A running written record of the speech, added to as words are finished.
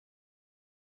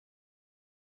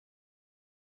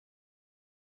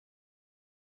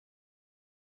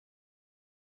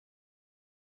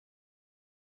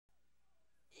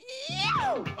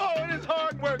Oh, and it's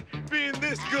hard work being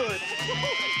this good.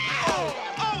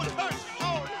 Oh, it hurts.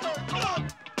 Oh, it hurts. Oh,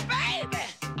 Baby,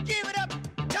 give it up,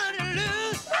 turn it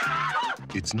loose.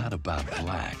 It's not about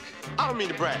black. I don't mean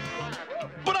to brag,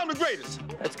 but I'm the greatest.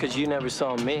 That's because you never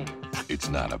saw me. It's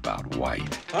not about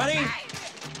white. Honey,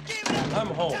 I'm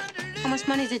home. How much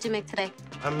money did you make today?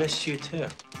 I missed you, too.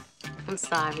 I'm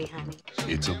sorry, honey.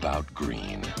 It's about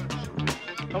green.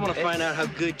 I want to find out how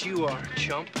good you are,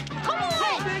 chump. Come on!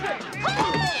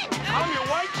 I'm your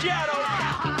white shadow.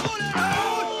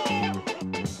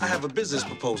 I have a business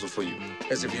proposal for you,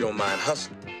 as if you don't mind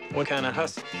hustling. What kind of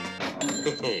hustle?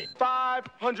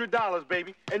 $500,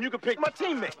 baby, and you can pick my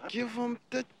teammate. Give him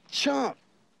the chump.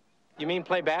 You mean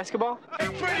play basketball? Hey,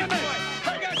 pretty boy,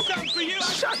 I got something for you.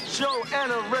 Shut your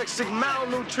anorexic,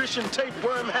 malnutrition,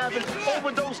 tapeworm having,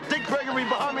 overdose, Dick Gregory,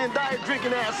 Bahamian diet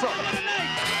drinking ass up.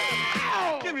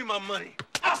 Give me my money.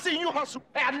 I seen you hustle.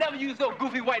 Hey, I've never used no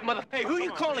goofy white mother. Hey, who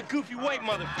you calling goofy white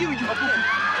mother? You goofy.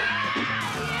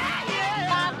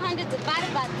 500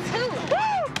 divided by 2.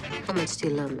 How much do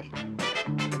you love me?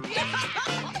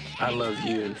 I love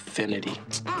you, infinity.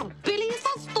 Oh, Billy, you're so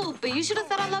stupid. You should have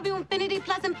said I love you infinity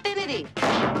plus infinity.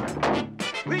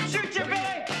 We shoot you,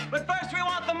 Billy, but first we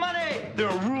want the money. There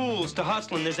are rules to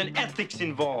hustling. There's an ethics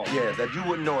involved. Yeah, that you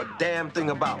wouldn't know a damn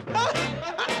thing about.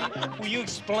 Will you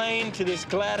explain to this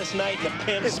Gladys Knight and the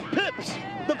pimps? It's Pips.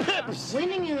 The Pips.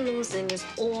 Winning and losing is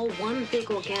all one big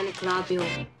organic globule.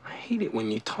 I hate it when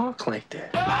you talk like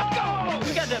that.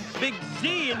 You got that big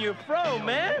Z in your fro,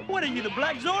 man. What are you, the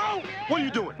Black Zorro? What are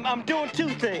you doing? I'm doing 2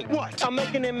 things. What? I'm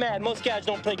making them mad. Most guys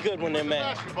don't play good when they're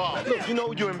mad. Look, you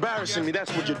know, you're embarrassing me.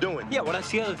 That's what you're doing. Yeah, well, that's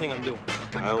the other thing I'm doing.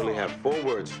 I only have 4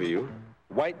 words for you.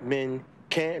 White men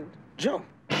can't jump.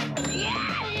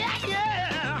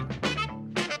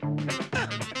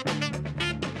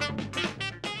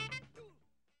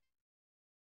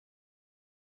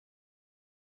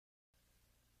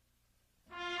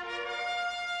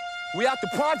 We out the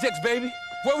projects, baby.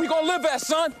 Where we gonna live at,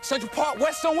 son? Central Park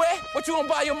West somewhere? What you gonna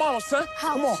buy your mama, son?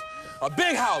 Come on. A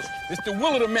big house. It's the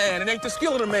will of the man. It ain't the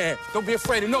skill of the man. Don't be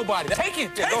afraid of nobody. Take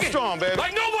it. Take Go it. strong, baby.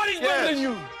 Like nobody's better than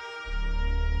you.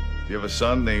 You have a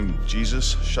son named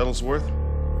Jesus Shuttlesworth?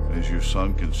 Is your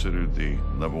son considered the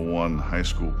 #1 high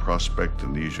school prospect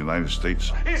in these United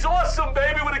States? He's awesome,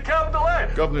 baby, with a capital N.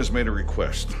 Governor's made a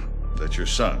request that your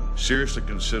son seriously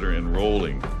consider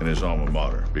enrolling in his alma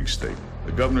mater, Big State.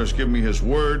 The governor's given me his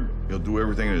word. He'll do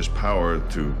everything in his power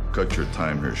to cut your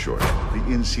time here short. The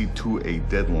NC2A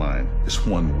deadline is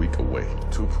 1 week away.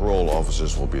 2 parole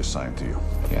officers will be assigned to you.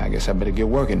 Yeah, I guess I better get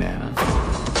working now, huh?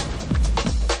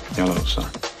 Hello, son.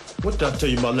 What did I tell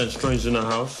you about letting strangers in the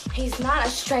house? He's not a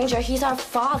stranger. He's our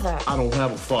father. I don't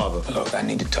have a father. Look, I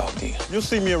need to talk to you. You'll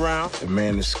see me around. The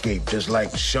man escaped just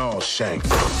like Shawshank.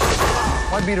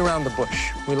 Why beat around the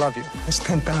bush? We love you. It's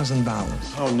 $10,000. I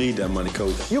don't need that money,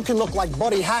 Coach. You can look like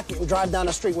Buddy Hackett and drive down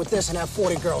the street with this and have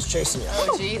 40 girls chasing you.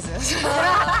 Oh, Jesus.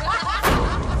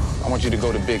 I want you to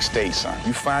go to Big State, son.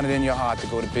 You find it in your heart to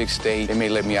go to Big State, they may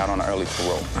let me out on an early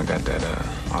parole. I got that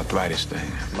arthritis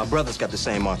thing. My brother's got the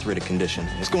same arthritic condition.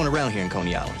 It's going around here in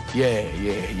Coney Island. Yeah.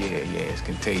 It's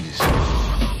contagious.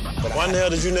 Why in the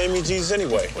hell did you name me Jesus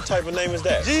anyway? What type of name is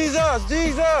that?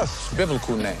 Jesus!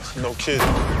 Biblical name. No kidding.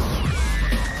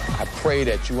 I pray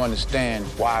that you understand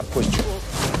why I pushed you.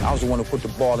 I was the one who put the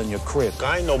ball in your crib.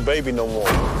 I ain't no baby no more.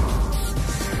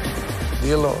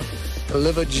 Dear Lord,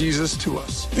 deliver Jesus to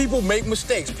us. People make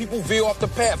mistakes. People veer off the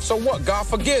path. So what? God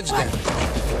forgives them.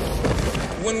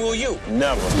 When will you?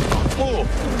 Never. Fool.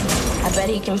 I bet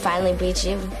he can finally beat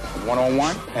you.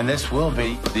 One-on-one? And this will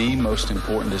be the most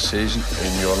important decision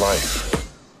In your life.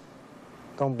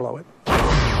 Don't blow it.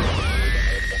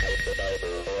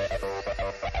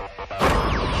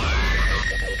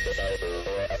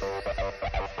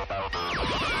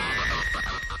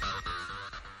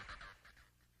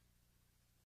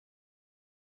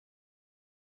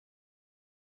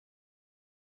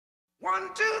 One,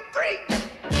 two, three.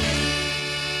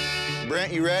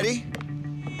 Brent, you ready?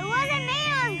 It wasn't me,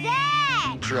 it was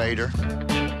Dad. Traitor.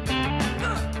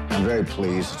 I'm very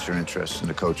pleased that you're interested in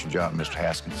the coaching job, Mr.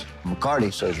 Haskins.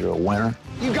 McCarty says you're a winner.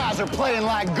 You guys are playing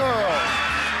like girls.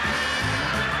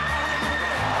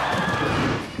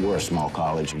 If you were a small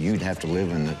college, you'd have to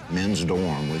live in the men's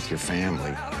dorm with your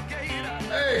family.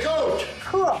 Hey, Coach!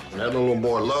 Cool. When that little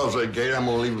boy loves that gate, I'm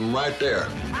gonna leave him right there.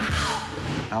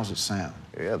 How's it sound?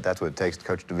 Yeah, that's what it takes to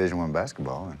coach Division I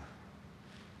basketball. And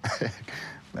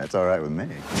that's all right with me.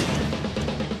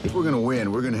 If we're gonna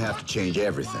win, we're gonna have to change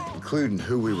everything, including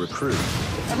who we recruit.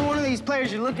 Every one of these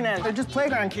players you're looking at, they're just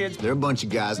playground kids. There are a bunch of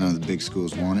guys none of the big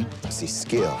schools wanted. I see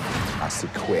skill. I see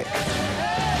quick.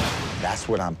 That's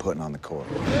what I'm putting on the court.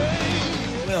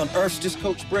 Where on earth's this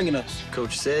coach bringing us?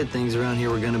 Coach said things around here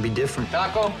were gonna be different.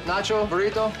 Taco, nacho,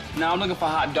 burrito? Now I'm looking for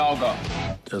hot doggo.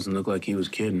 Doesn't look like he was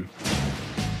kidding.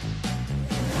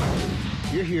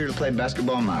 You're here to play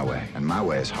basketball my way, and my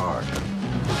way is hard.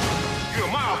 You're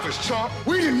in my office, chump.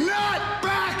 We do not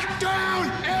back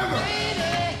down ever.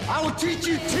 I will teach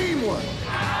you teamwork.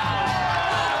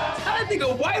 I think a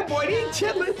white boy eat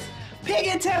chitlins, pig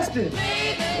intestine.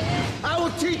 I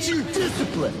will teach you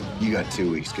discipline. You got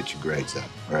 2 weeks to get your grades up,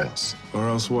 or else. Or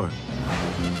else what?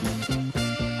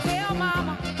 Well,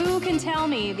 Mama, who can tell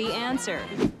me the answer?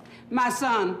 My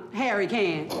son, Harry,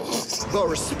 can. But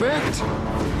respect,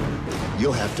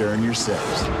 you'll have to earn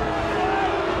yourselves.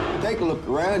 Take a look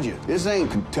around you. This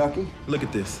ain't Kentucky. Look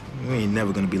at this. We ain't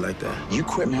never gonna be like that. You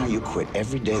quit now, you quit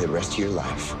every day the rest of your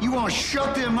life. You want to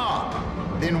shut them up,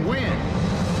 then win.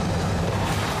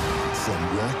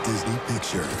 From Walt Disney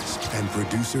Pictures and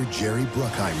producer Jerry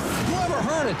Bruckheimer. Who ever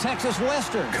heard of Texas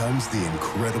Western? Comes the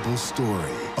incredible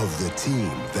story of the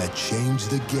team that changed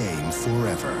the game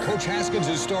forever. Coach Haskins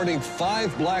is starting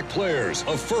 5 black players,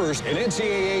 a first in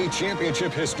NCAA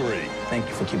championship history. Thank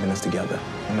you for keeping us together,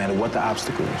 no matter what the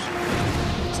obstacles.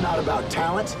 It's not about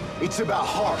talent, it's about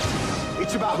heart.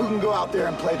 It's about who can go out there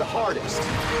and play the hardest.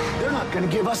 They're not going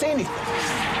to give us anything.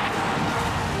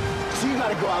 So you got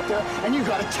to go out there and you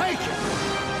got to take it.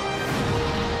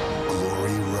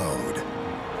 Glory Road.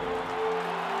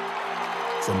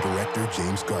 From director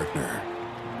James Gartner.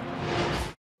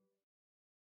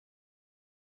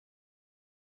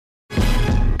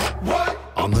 What?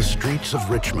 On the streets of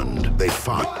Richmond, they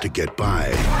fought to get by.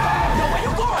 No, where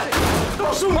you going?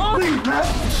 Don't shoot me,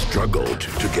 man. Struggled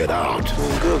to get out.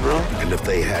 Doing good, bro. And if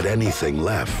they had anything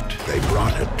left, they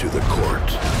brought it to the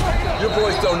court. Your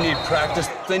boys don't need practice,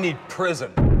 they need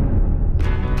prison.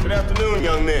 Good afternoon,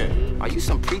 young men. Are you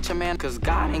some preacher, man? Because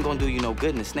God ain't gonna do you no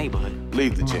good in this neighborhood.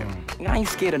 Leave the gym. I ain't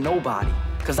scared of nobody,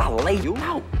 because I lay you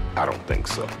out. I don't think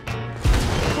so.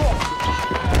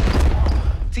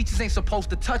 Teachers ain't supposed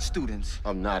to touch students.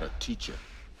 I'm not a teacher.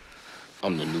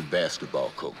 I'm the new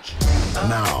basketball coach.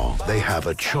 Now they have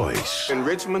a choice. In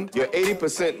Richmond, you're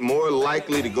 80% more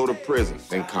likely to go to prison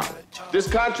than college. This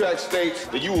contract states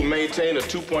that you will maintain a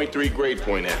 2.3 grade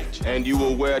point average, and you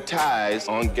will wear ties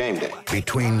on game day.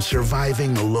 Between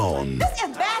surviving alone. This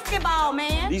is basketball,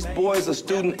 man. These boys are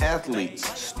student athletes.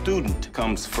 Student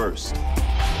comes first.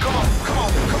 Come on, come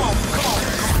on, come on, come on.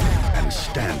 And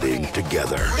standing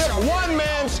together. If one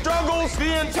man struggles,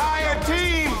 the entire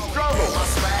team struggles.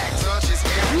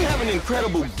 You have an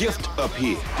incredible gift up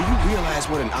here. Do you realize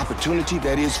what an opportunity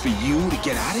that is for you to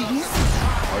get out of here?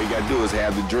 All you gotta do is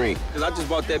have the drink. Because I just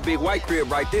bought that big white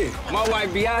crib right there. My wife,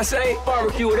 Beyonce,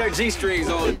 barbecue with her G-strings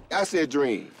on. I said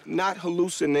dream, not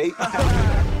hallucinate.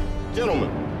 Gentlemen,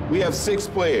 we have 6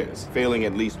 players failing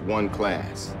at least one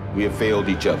class. We have failed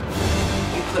each other.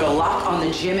 You put a lock on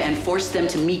the gym and forced them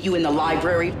to meet you in the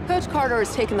library. Coach Carter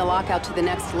has taken the lockout to the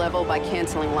next level by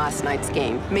canceling last night's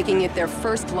game, making it their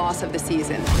first loss of the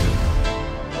season.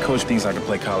 Coach thinks I can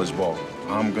play college ball.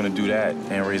 I'm gonna do that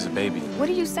and raise a baby. What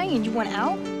are you saying? You want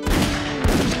out?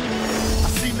 I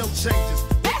see no changes.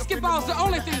 Basketball's the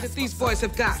only thing that these boys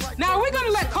have got. Now, are we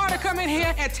gonna let Carter come in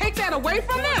here and take that away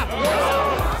from them?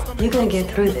 You're gonna get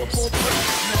through this.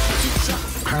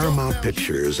 Paramount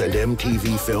Pictures and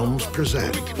MTV Films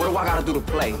present. What do I gotta do to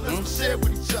play?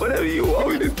 Whatever you want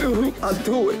me to do, I'll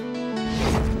do it.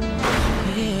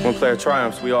 One player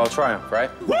triumphs, we all triumph, right?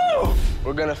 Woo!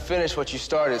 We're gonna finish what you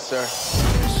started, sir.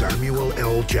 Samuel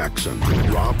L. Jackson,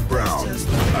 Rob Brown,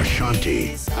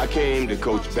 Ashanti. I came to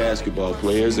coach basketball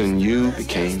players, and you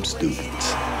became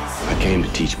students. I came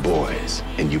to teach boys,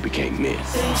 and you became men.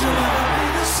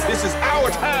 This is our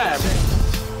time.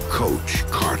 Coach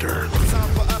Carter. It's time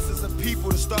for us as a people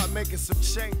to start making some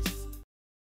changes.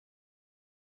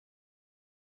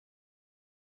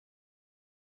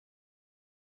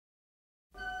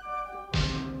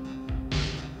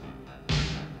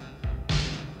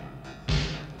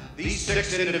 These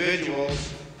 6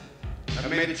 individuals have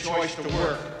made the choice to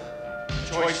work,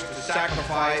 the choice to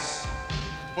sacrifice,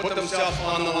 put themselves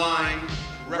on the line,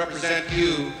 represent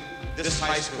you, this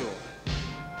high school.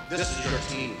 This is your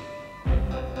team.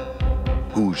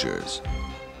 Hoosiers.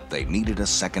 They needed a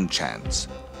second chance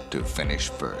to finish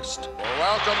first. Well,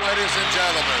 welcome, ladies and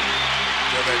gentlemen,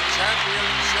 to the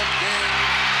championship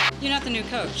game. You're not the new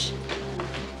coach.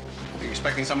 Are you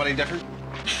expecting somebody different?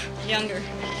 Younger.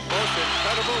 Most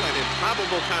incredible and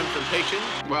improbable confrontation.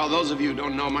 Well, those of you who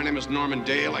don't know, my name is Norman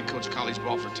Dale. I coached college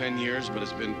ball for 10 years, but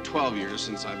it's been 12 years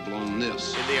since I've blown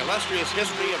this. In the illustrious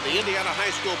history of the Indiana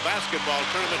High School basketball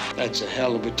tournament. That's a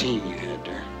hell of a team you had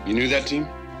there. You knew that team?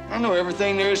 I know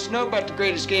everything there is to know about the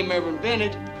greatest game ever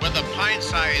invented. With a pint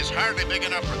size hardly big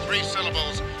enough for 3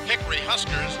 syllables, Hickory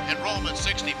Huskers, enrollment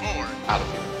 64. Out of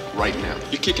here, right now.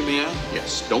 You kicking me out?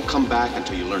 Yes. Don't come back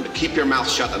until you learn to keep your mouth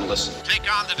shut and listen.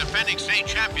 Take on the defending state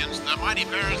champions, the Mighty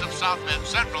Bears of South Bend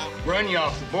Central. Run you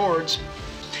off the boards.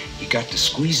 You got to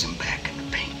squeeze them back in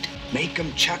the paint. Make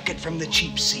them chuck it from the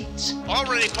cheap seats.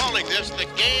 Already calling this the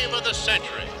game of the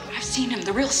century. I've seen them,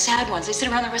 the real sad ones. They sit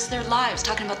around the rest of their lives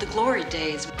talking about the glory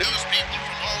days. News people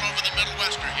from all over the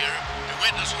Midwest are here to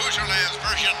witness Hoosierland's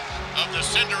version of the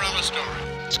Cinderella story.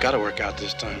 It's got to work out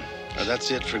this time.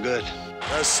 That's it for good.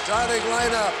 The starting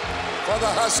lineup for the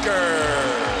Huskers.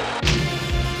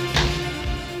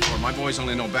 Well, my boys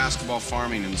only know basketball,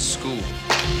 farming, and school.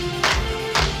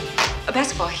 A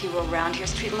basketball hero around here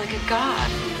is treated like a god.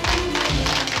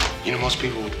 You know, most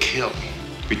people would kill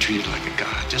to be treated like a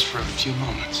god just for a few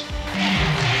moments.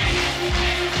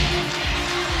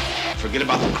 Forget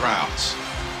about the crowds,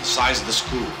 the size of the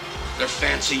school, their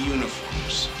fancy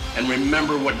uniforms, and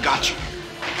remember what got you here.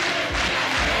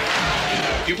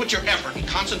 If you put your effort and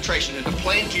concentration into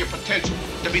playing to your potential,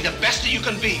 to be the best that you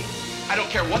can be, I don't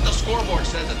care what the scoreboard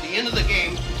says at the end of the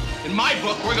game, in my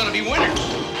book, we're going to be winners.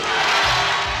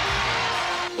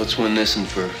 Let's win this and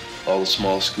for all the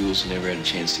small schools who never had a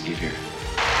chance to get here.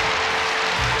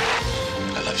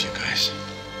 I love you guys.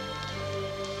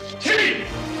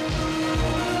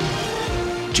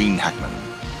 Gene Hackman,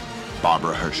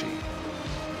 Barbara Hershey,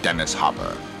 Dennis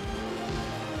Hopper.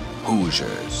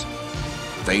 Hoosiers.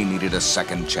 They needed a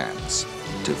second chance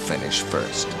to finish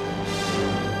first.